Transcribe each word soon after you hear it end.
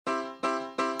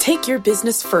Take your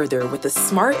business further with the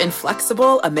smart and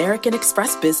flexible American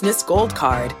Express Business Gold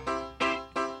Card.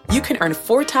 You can earn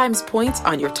 4 times points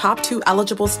on your top 2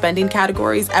 eligible spending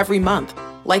categories every month,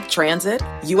 like transit,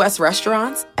 U.S.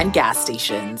 restaurants, and gas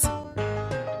stations.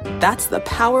 That's the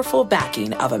powerful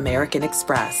backing of American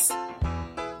Express.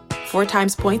 4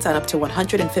 times points on up to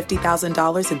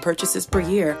 $150,000 in purchases per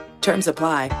year. Terms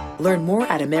apply. Learn more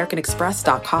at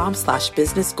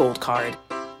americanexpress.com/businessgoldcard.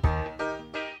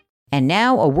 And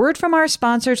now, a word from our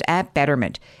sponsors at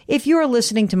Betterment. If you're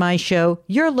listening to my show,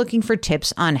 you're looking for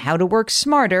tips on how to work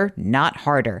smarter, not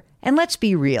harder. And let's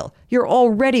be real, you're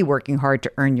already working hard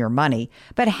to earn your money.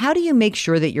 But how do you make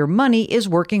sure that your money is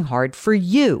working hard for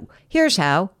you? Here's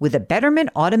how. With a Betterment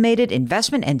automated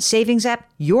investment and savings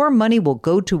app, your money will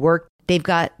go to work. They've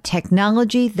got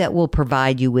technology that will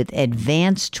provide you with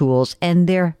advanced tools, and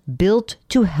they're built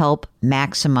to help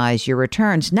maximize your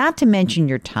returns, not to mention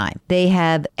your time. They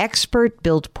have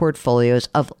expert-built portfolios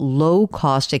of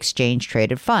low-cost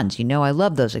exchange-traded funds. You know I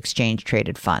love those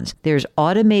exchange-traded funds. There's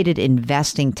automated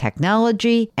investing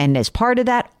technology, and as part of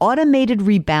that, automated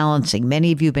rebalancing.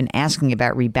 Many of you have been asking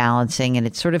about rebalancing, and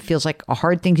it sort of feels like a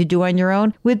hard thing to do on your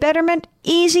own. With Betterment,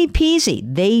 easy peasy.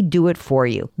 They do it for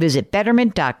you. Visit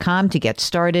Betterment.com to get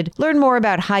started. Learn more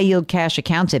about high-yield cash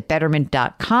accounts at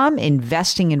Betterment.com.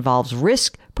 Investing involves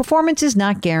risk. Performance is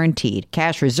not guaranteed.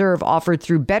 Cash reserve offered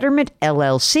through Betterment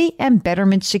LLC and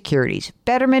Betterment Securities.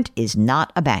 Betterment is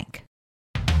not a bank.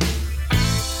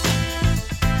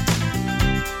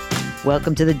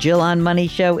 Welcome to the Jill on Money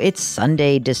Show. It's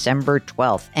Sunday, December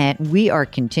 12th, and we are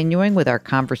continuing with our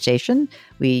conversation.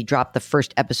 We dropped the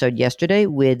first episode yesterday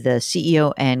with the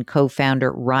CEO and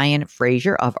co-founder Ryan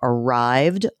Frazier of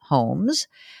Arrived Homes.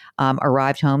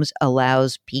 Arrived Homes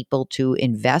allows people to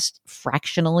invest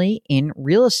fractionally in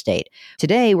real estate.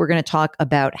 Today, we're going to talk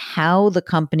about how the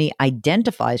company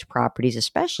identifies properties,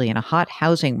 especially in a hot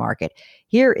housing market.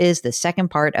 Here is the second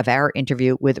part of our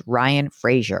interview with Ryan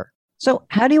Frazier. So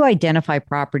how do you identify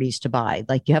properties to buy?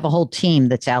 Like, you have a whole team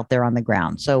that's out there on the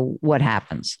ground. So what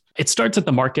happens? It starts at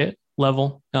the market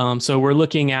level. So we're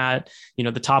looking at,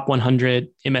 the top 100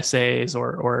 MSAs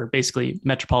or basically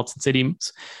metropolitan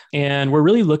cities. And we're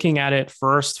really looking at it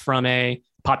first from a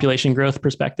population growth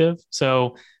perspective.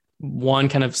 So one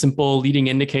kind of simple leading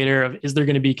indicator of, is there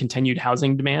going to be continued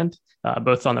housing demand,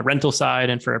 both on the rental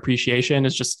side and for appreciation,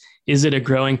 is it a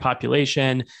growing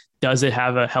population? Does it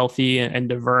have a healthy and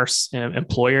diverse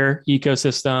employer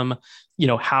ecosystem?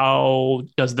 How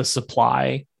does the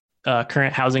supply,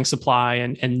 current housing supply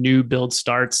and new build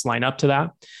starts line up to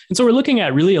that? And so we're looking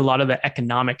at really a lot of the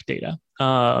economic data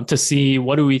to see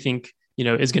what do we think,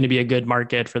 is going to be a good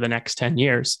market for the next 10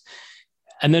 years.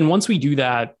 And then once we do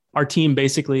that, our team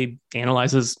basically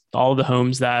analyzes all of the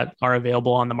homes that are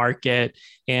available on the market,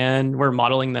 and we're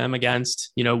modeling them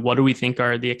against, what do we think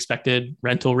are the expected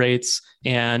rental rates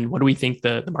and what do we think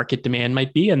the market demand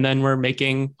might be? And then we're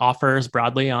making offers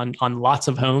broadly on lots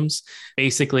of homes,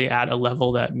 basically at a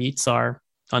level that meets our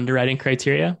underwriting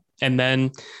criteria. And then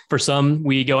for some,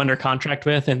 we go under contract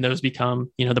with, and those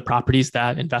become, the properties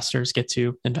that investors get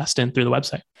to invest in through the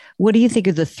website. What do you think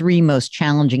are the 3 most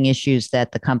challenging issues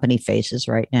that the company faces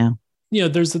right now?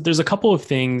 There's a couple of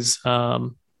things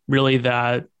really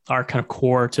that are kind of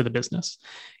core to the business.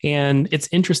 And it's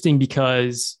interesting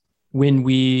because when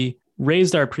we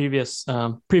raised our previous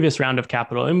round of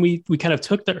capital, and we kind of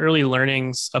took the early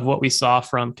learnings of what we saw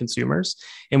from consumers,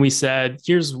 and we said,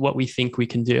 here's what we think we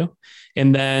can do,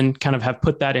 and then kind of have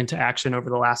put that into action over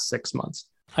the last 6 months.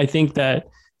 I think that,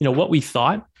 what we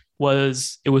thought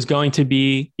was it was going to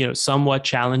be, somewhat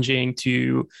challenging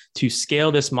to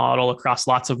scale this model across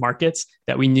lots of markets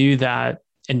that we knew that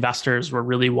investors were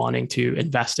really wanting to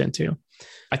invest into.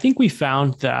 I think we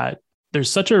found that there's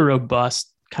such a robust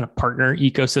kind of partner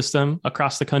ecosystem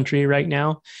across the country right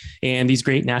now, and these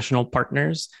great national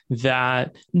partners,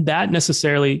 that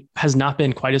necessarily has not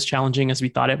been quite as challenging as we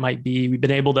thought it might be. We've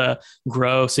been able to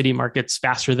grow city markets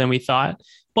faster than we thought,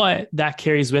 but that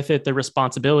carries with it the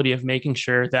responsibility of making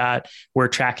sure that we're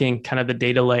tracking kind of the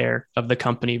data layer of the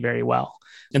company very well.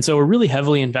 And so we're really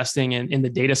heavily investing in the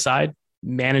data side,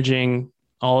 managing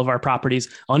all of our properties,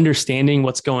 understanding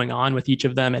what's going on with each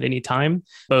of them at any time,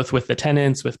 both with the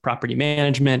tenants, with property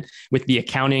management, with the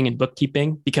accounting and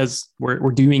bookkeeping, because we're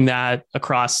doing that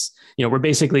across, we're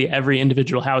basically every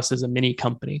individual house is a mini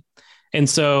company. And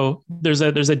so there's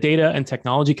a data and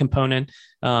technology component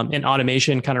and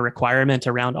automation kind of requirement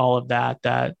around all of that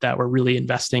we're really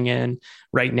investing in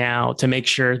right now to make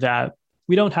sure that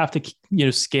we don't have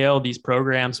to, scale these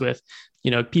programs with,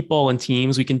 people and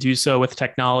teams. We can do so with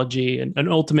technology and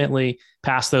ultimately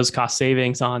pass those cost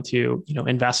savings on to,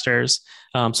 investors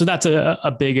So that's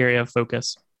a big area of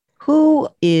focus. Who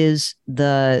is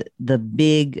the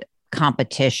big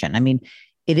competition? I mean,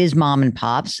 it is mom and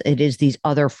pops. It is these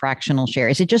other fractional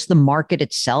shares. Is it just the market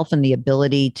itself and the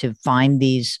ability to find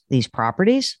these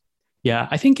properties? Yeah,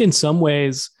 I think in some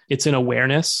ways it's an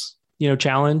awareness,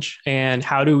 challenge. And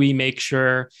how do we make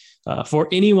sure for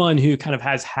anyone who kind of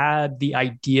has had the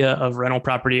idea of rental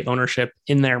property ownership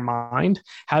in their mind,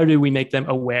 how do we make them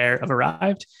aware of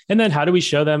Arrived? And then how do we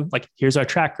show them, like, here's our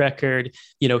track record,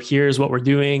 here's what we're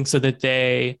doing, so that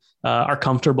they are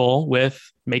comfortable with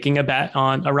making a bet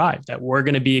on Arrived, that we're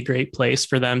going to be a great place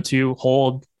for them to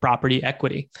hold property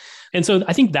equity. And so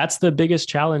I think that's the biggest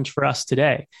challenge for us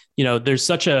today. There's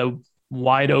such a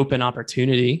wide open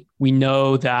opportunity. We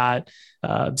know that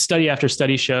study after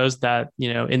study shows that,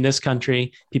 in this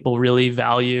country, people really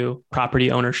value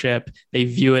property ownership. They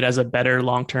view it as a better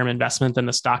long-term investment than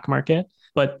the stock market.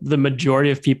 But the majority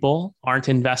of people aren't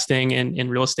investing in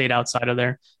real estate outside of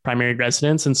their primary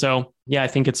residence. And so, I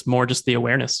think it's more just the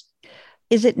awareness.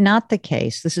 Is it not the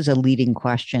case? This is a leading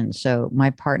question, so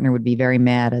my partner would be very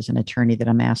mad as an attorney that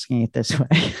I'm asking it this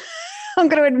way. I'm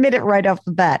going to admit it right off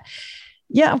the bat.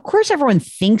 Yeah, of course, everyone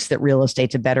thinks that real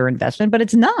estate's a better investment, but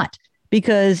it's not,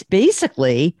 because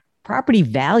basically property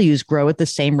values grow at the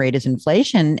same rate as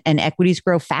inflation and equities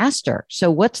grow faster. So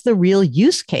what's the real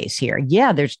use case here?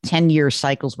 Yeah, there's 10-year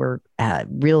cycles where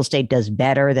real estate does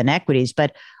better than equities,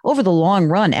 but over the long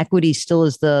run, equity still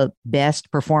is the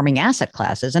best performing asset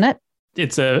class, isn't it?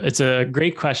 It's a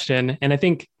great question. And I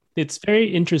think it's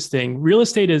very interesting. Real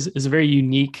estate is a very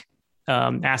unique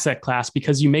asset class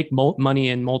because you make money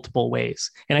in multiple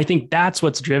ways. And I think that's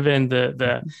what's driven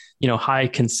the high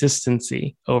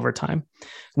consistency over time.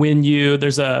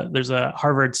 There's a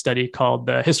Harvard study called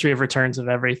The History of Returns of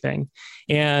Everything.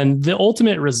 And the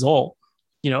ultimate result,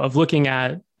 of looking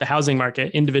at the housing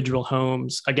market, individual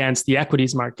homes against the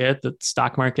equities market, the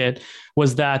stock market,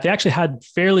 was that they actually had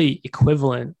fairly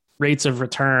equivalent rates of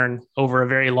return over a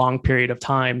very long period of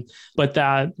time, but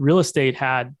that real estate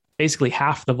had basically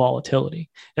half the volatility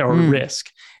or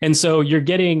risk. And so you're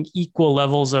getting equal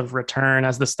levels of return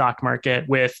as the stock market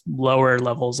with lower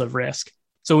levels of risk.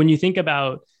 So when you think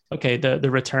about, the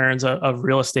returns of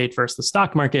real estate versus the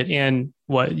stock market and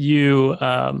what you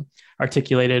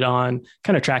articulated on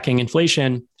kind of tracking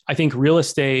inflation, I think real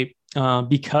estate,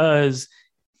 because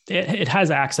it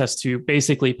has access to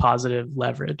basically positive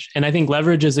leverage. And I think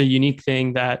leverage is a unique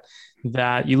thing that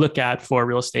you look at for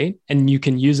real estate, and you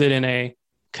can use it in a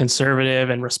conservative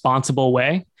and responsible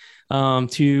way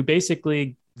to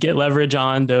basically get leverage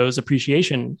on those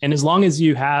appreciation. And as long as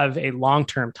you have a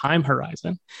long-term time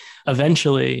horizon,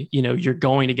 eventually, you're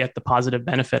going to get the positive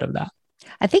benefit of that.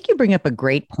 I think you bring up a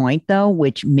great point, though,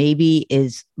 which maybe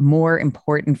is more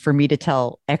important for me to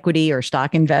tell equity or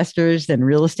stock investors than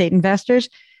real estate investors.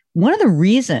 One of the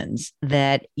reasons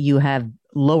that you have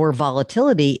lower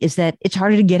volatility is that it's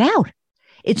harder to get out.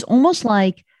 It's almost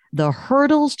like the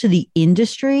hurdles to the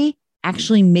industry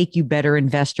actually make you better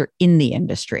investor in the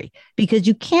industry, because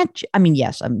you can't,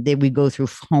 yes, we go through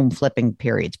home flipping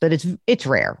periods, but it's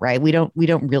rare, right? We don't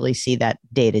really see that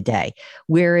day to day.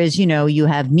 Whereas, you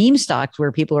have meme stocks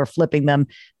where people are flipping them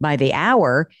by the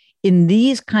hour. In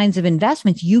these kinds of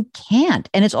investments, you can't.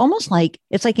 And it's almost like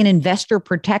an investor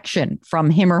protection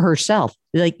from him or herself.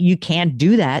 Like, you can't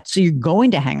do that. So you're going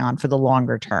to hang on for the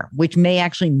longer term, which may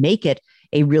actually make it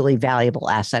a really valuable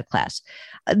asset class.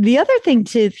 The other thing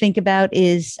to think about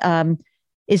is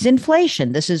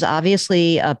inflation. This is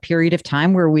obviously a period of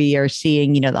time where we are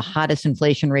seeing, the hottest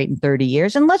inflation rate in 30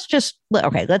 years. And let's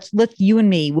you and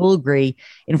me will agree,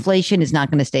 inflation is not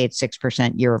going to stay at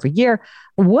 6% year over year.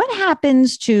 What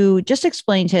happens to, just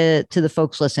explain to the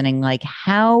folks listening, like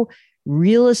how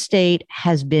real estate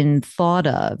has been thought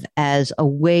of as a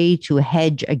way to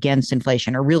hedge against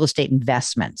inflation, or real estate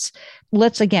investments.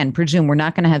 Let's again presume we're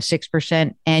not going to have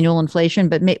 6% annual inflation,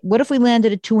 but what if we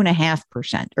landed at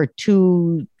 2.5% or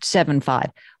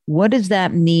 2.75? What does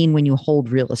that mean when you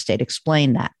hold real estate?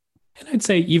 Explain that. And I'd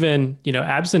say even,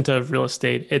 absent of real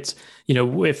estate, it's,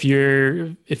 if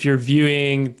you're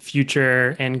viewing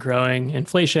future and growing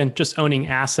inflation, just owning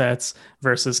assets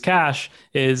versus cash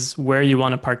is where you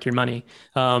want to park your money.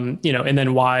 And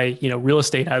then why, real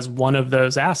estate as one of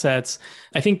those assets.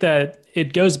 I think that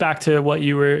it goes back to what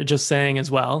you were just saying as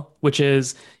well, which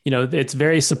is, it's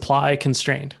very supply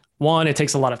constrained. One, it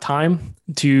takes a lot of time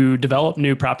to develop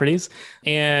new properties,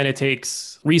 and it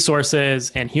takes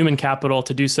resources and human capital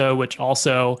to do so, which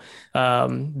also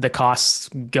the costs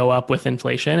go up with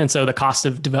inflation. And so the cost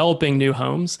of developing new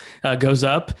homes goes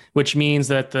up, which means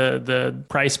that the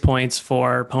price points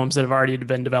for homes that have already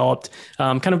been developed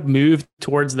kind of move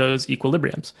towards those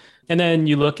equilibriums. And then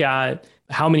you look at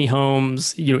how many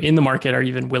homes in the market are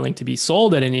even willing to be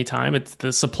sold at any time.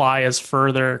 The supply is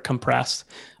further compressed.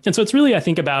 And so it's really, I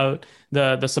think, about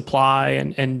the supply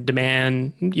and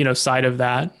demand, side of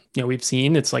that. We've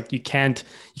seen it's like you can't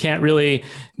really,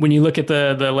 when you look at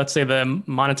the let's say the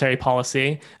monetary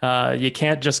policy, you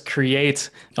can't just create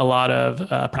a lot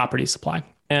of property supply.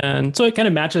 And so it kind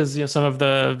of matches some of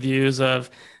the views of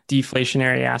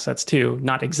deflationary assets too.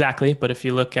 Not exactly, but if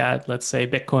you look at, let's say,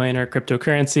 Bitcoin or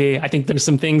cryptocurrency, I think there's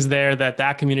some things there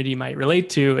that community might relate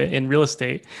to in real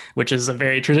estate, which is a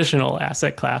very traditional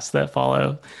asset class that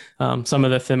follow some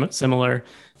of the similar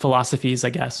philosophies, I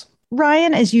guess.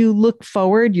 Ryan, as you look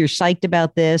forward, you're psyched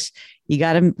about this. You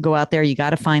got to go out there. You got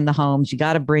to find the homes. You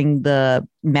got to bring the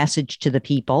message to the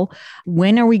people.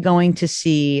 When are we going to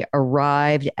see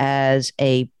arrived as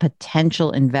a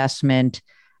potential investment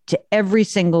to every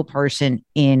single person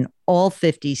in all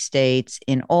 50 states,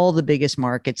 in all the biggest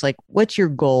markets? Like, what's your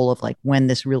goal of like when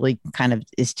this really kind of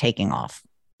is taking off?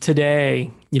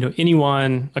 Today,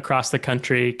 anyone across the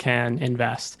country can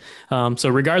invest. So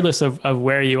regardless of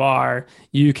where you are,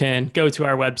 you can go to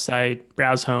our website,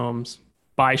 browse homes,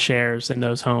 buy shares in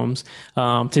those homes.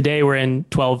 Today, we're in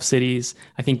 12 cities.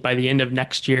 I think by the end of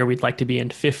next year, we'd like to be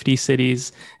in 50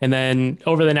 cities. And then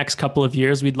over the next couple of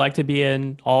years, we'd like to be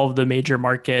in all of the major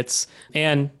markets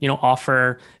and,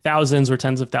 offer thousands or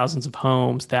tens of thousands of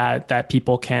homes that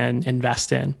people can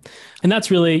invest in. And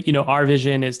that's really, our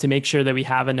vision is to make sure that we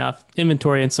have enough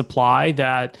inventory and supply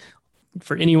that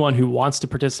for anyone who wants to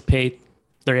participate,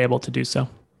 they're able to do so.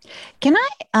 Can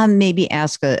I maybe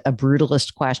ask a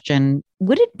brutalist question?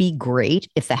 Would it be great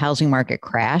if the housing market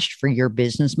crashed for your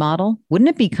business model? Wouldn't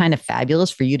it be kind of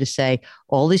fabulous for you to say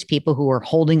all these people who are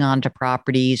holding on to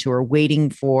properties, who are waiting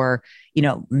for,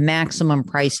 maximum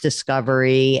price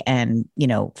discovery and,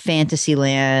 fantasy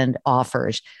land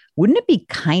offers? Wouldn't it be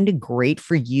kind of great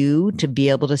for you to be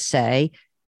able to say,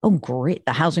 oh, great,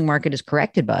 the housing market is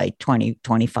corrected by 20,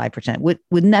 25%.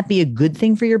 Wouldn't that be a good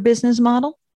thing for your business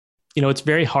model? It's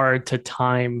very hard to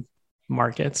time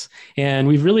markets. And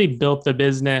we've really built the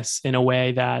business in a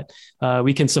way that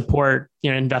we can support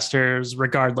investors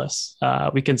regardless.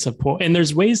 We can support, and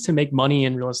there's ways to make money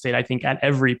in real estate, I think, at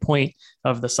every point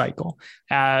of the cycle.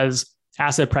 As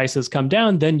asset prices come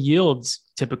down, then yields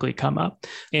typically come up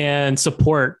and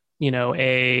support,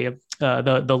 the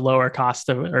lower cost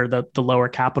of, or the lower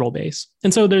capital base.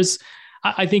 And so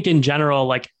I think in general,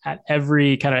 like at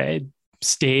every kind of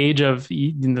stage of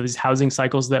these housing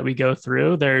cycles that we go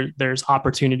through, there's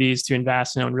opportunities to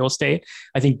invest in real estate.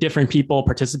 I think different people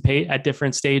participate at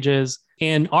different stages.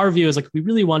 And our view is like, we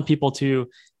really want people to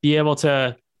be able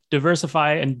to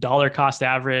diversify and dollar cost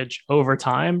average over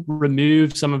time,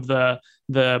 remove some of the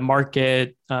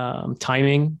market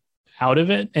timing out of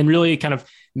it, and really kind of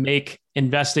make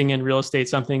investing in real estate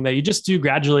something that you just do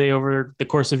gradually over the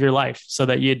course of your life so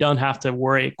that you don't have to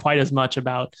worry quite as much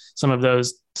about some of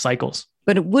those cycles.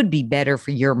 But it would be better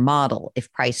for your model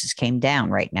if prices came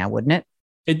down right now, wouldn't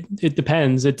it? It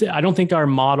depends. I don't think our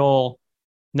model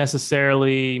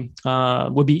necessarily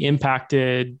would be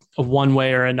impacted one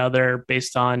way or another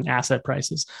based on asset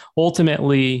prices.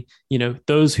 Ultimately,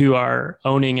 those who are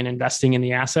owning and investing in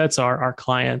the assets are our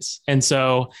clients. And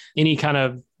so any kind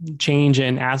of change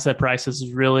in asset prices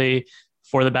is really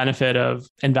for the benefit of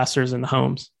investors in the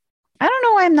homes. I don't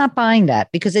know why I'm not buying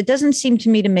that, because it doesn't seem to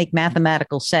me to make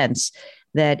mathematical sense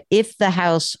that if the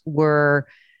house were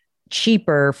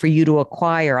cheaper for you to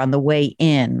acquire on the way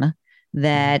in,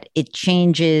 that it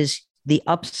changes the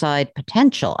upside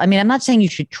potential. I mean, I'm not saying you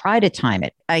should try to time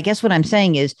it. I guess what I'm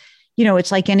saying is,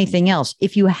 it's like anything else.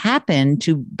 If you happen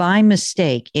to, by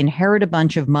mistake, inherit a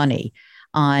bunch of money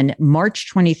on March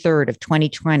 23rd of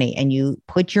 2020, and you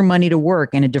put your money to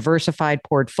work in a diversified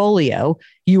portfolio,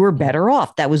 you were better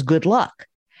off. That was good luck.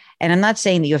 And I'm not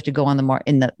saying that you have to go on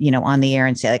on the air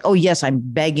and say like, oh yes, I'm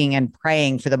begging and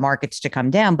praying for the markets to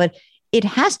come down, but it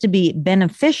has to be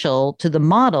beneficial to the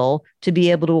model to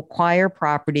be able to acquire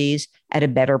properties at a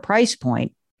better price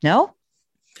point. No?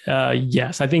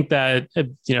 Yes, I think that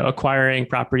acquiring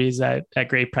properties at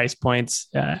great price points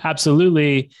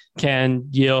absolutely can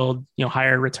yield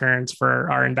higher returns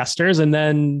for our investors, and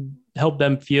then help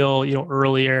them feel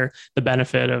earlier the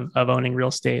benefit of owning real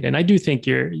estate. And I do think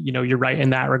you're right in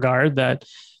that regard, that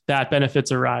that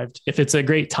benefits Arrived. If it's a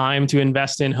great time to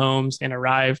invest in homes and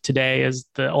Arrived today is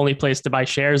the only place to buy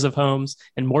shares of homes,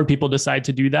 and more people decide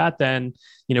to do that, then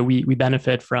we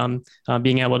benefit from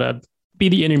being able to be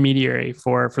the intermediary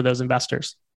for those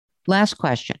investors. Last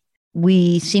question.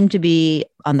 We seem to be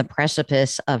on the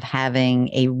precipice of having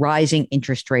a rising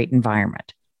interest rate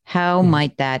environment. How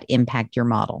might that impact your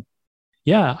model?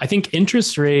 Yeah, I think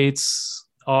interest rates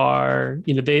are,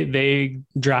 they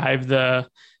drive the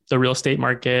real estate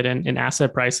market and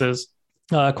asset prices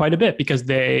quite a bit because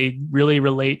they really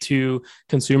relate to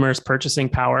consumers' purchasing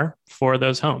power for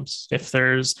those homes. If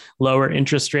there's lower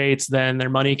interest rates, then their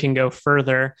money can go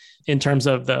further in terms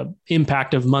of the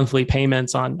impact of monthly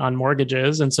payments on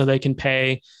mortgages. And so they can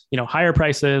pay, higher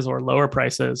prices or lower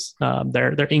prices.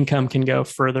 Their income can go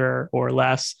further or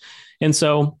less. And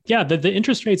so, the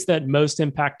interest rates that most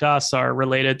impact us are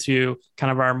related to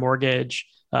kind of our mortgage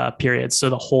periods. So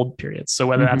the hold periods. So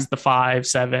whether that's the 5,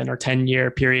 7, or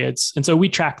 10-year periods. And so we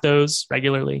track those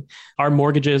regularly. Our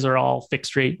mortgages are all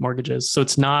fixed rate mortgages. So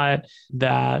it's not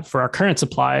that for our current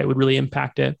supply, it would really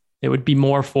impact it. It would be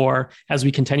more for as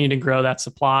we continue to grow that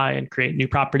supply and create new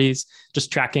properties,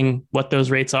 just tracking what those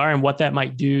rates are and what that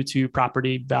might do to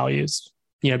property values,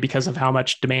 because of how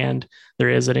much demand there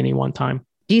is at any one time.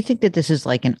 Do you think that this is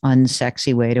like an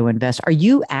unsexy way to invest? Are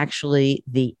you actually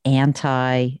the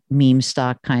anti-meme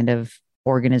stock kind of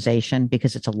organization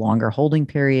because it's a longer holding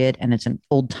period and it's an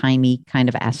old-timey kind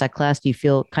of asset class? Do you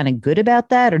feel kind of good about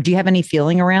that? Or do you have any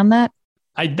feeling around that?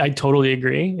 I totally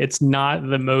agree. It's not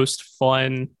the most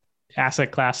fun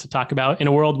asset class to talk about in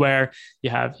a world where you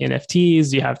have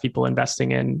NFTs, you have people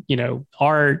investing in,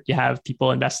 art, you have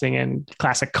people investing in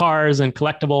classic cars and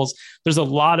collectibles. There's a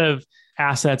lot of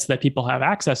assets that people have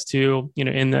access to,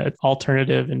 in the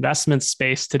alternative investment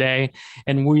space today.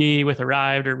 And we with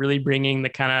Arrived are really bringing the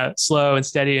kind of slow and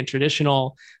steady and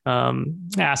traditional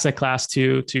asset class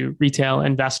to retail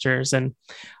investors. And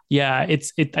I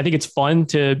think it's fun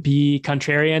to be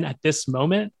contrarian at this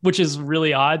moment, which is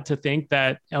really odd to think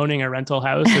that owning a rental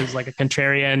house is like a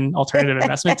contrarian alternative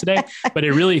investment today, but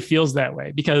it really feels that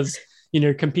way because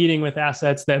competing with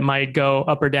assets that might go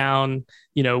up or down,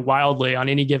 wildly on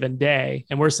any given day.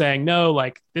 And we're saying, no,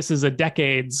 like this is a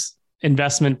decades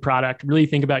investment product. Really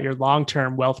think about your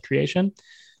long-term wealth creation.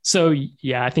 So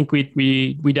I think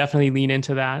we definitely lean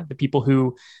into that. The people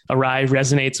who Arrive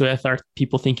resonates with are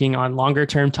people thinking on longer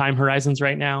term time horizons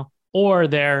right now, or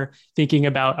they're thinking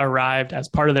about Arrived as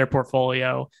part of their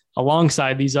portfolio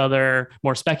alongside these other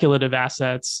more speculative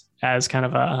assets as kind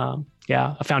of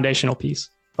a foundational piece.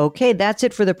 Okay, that's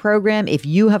it for the program. If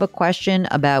you have a question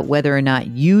about whether or not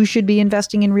you should be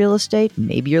investing in real estate,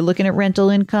 maybe you're looking at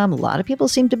rental income. A lot of people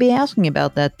seem to be asking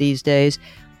about that these days.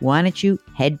 Why don't you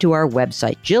head to our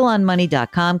website,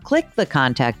 JillOnMoney.com, click the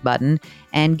contact button,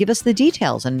 and give us the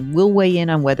details, and we'll weigh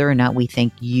in on whether or not we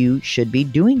think you should be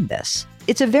doing this.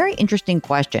 It's a very interesting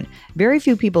question. Very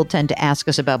few people tend to ask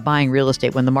us about buying real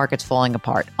estate when the market's falling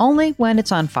apart, only when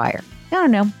it's on fire. I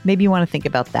don't know, maybe you want to think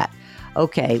about that.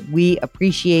 Okay, we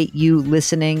appreciate you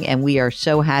listening, and we are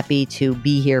so happy to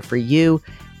be here for you.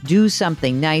 Do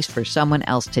something nice for someone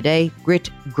else today. Grit,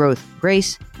 growth,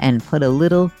 grace, and put a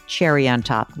little cherry on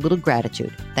top, a little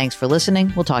gratitude. Thanks for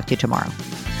listening. We'll talk to you tomorrow.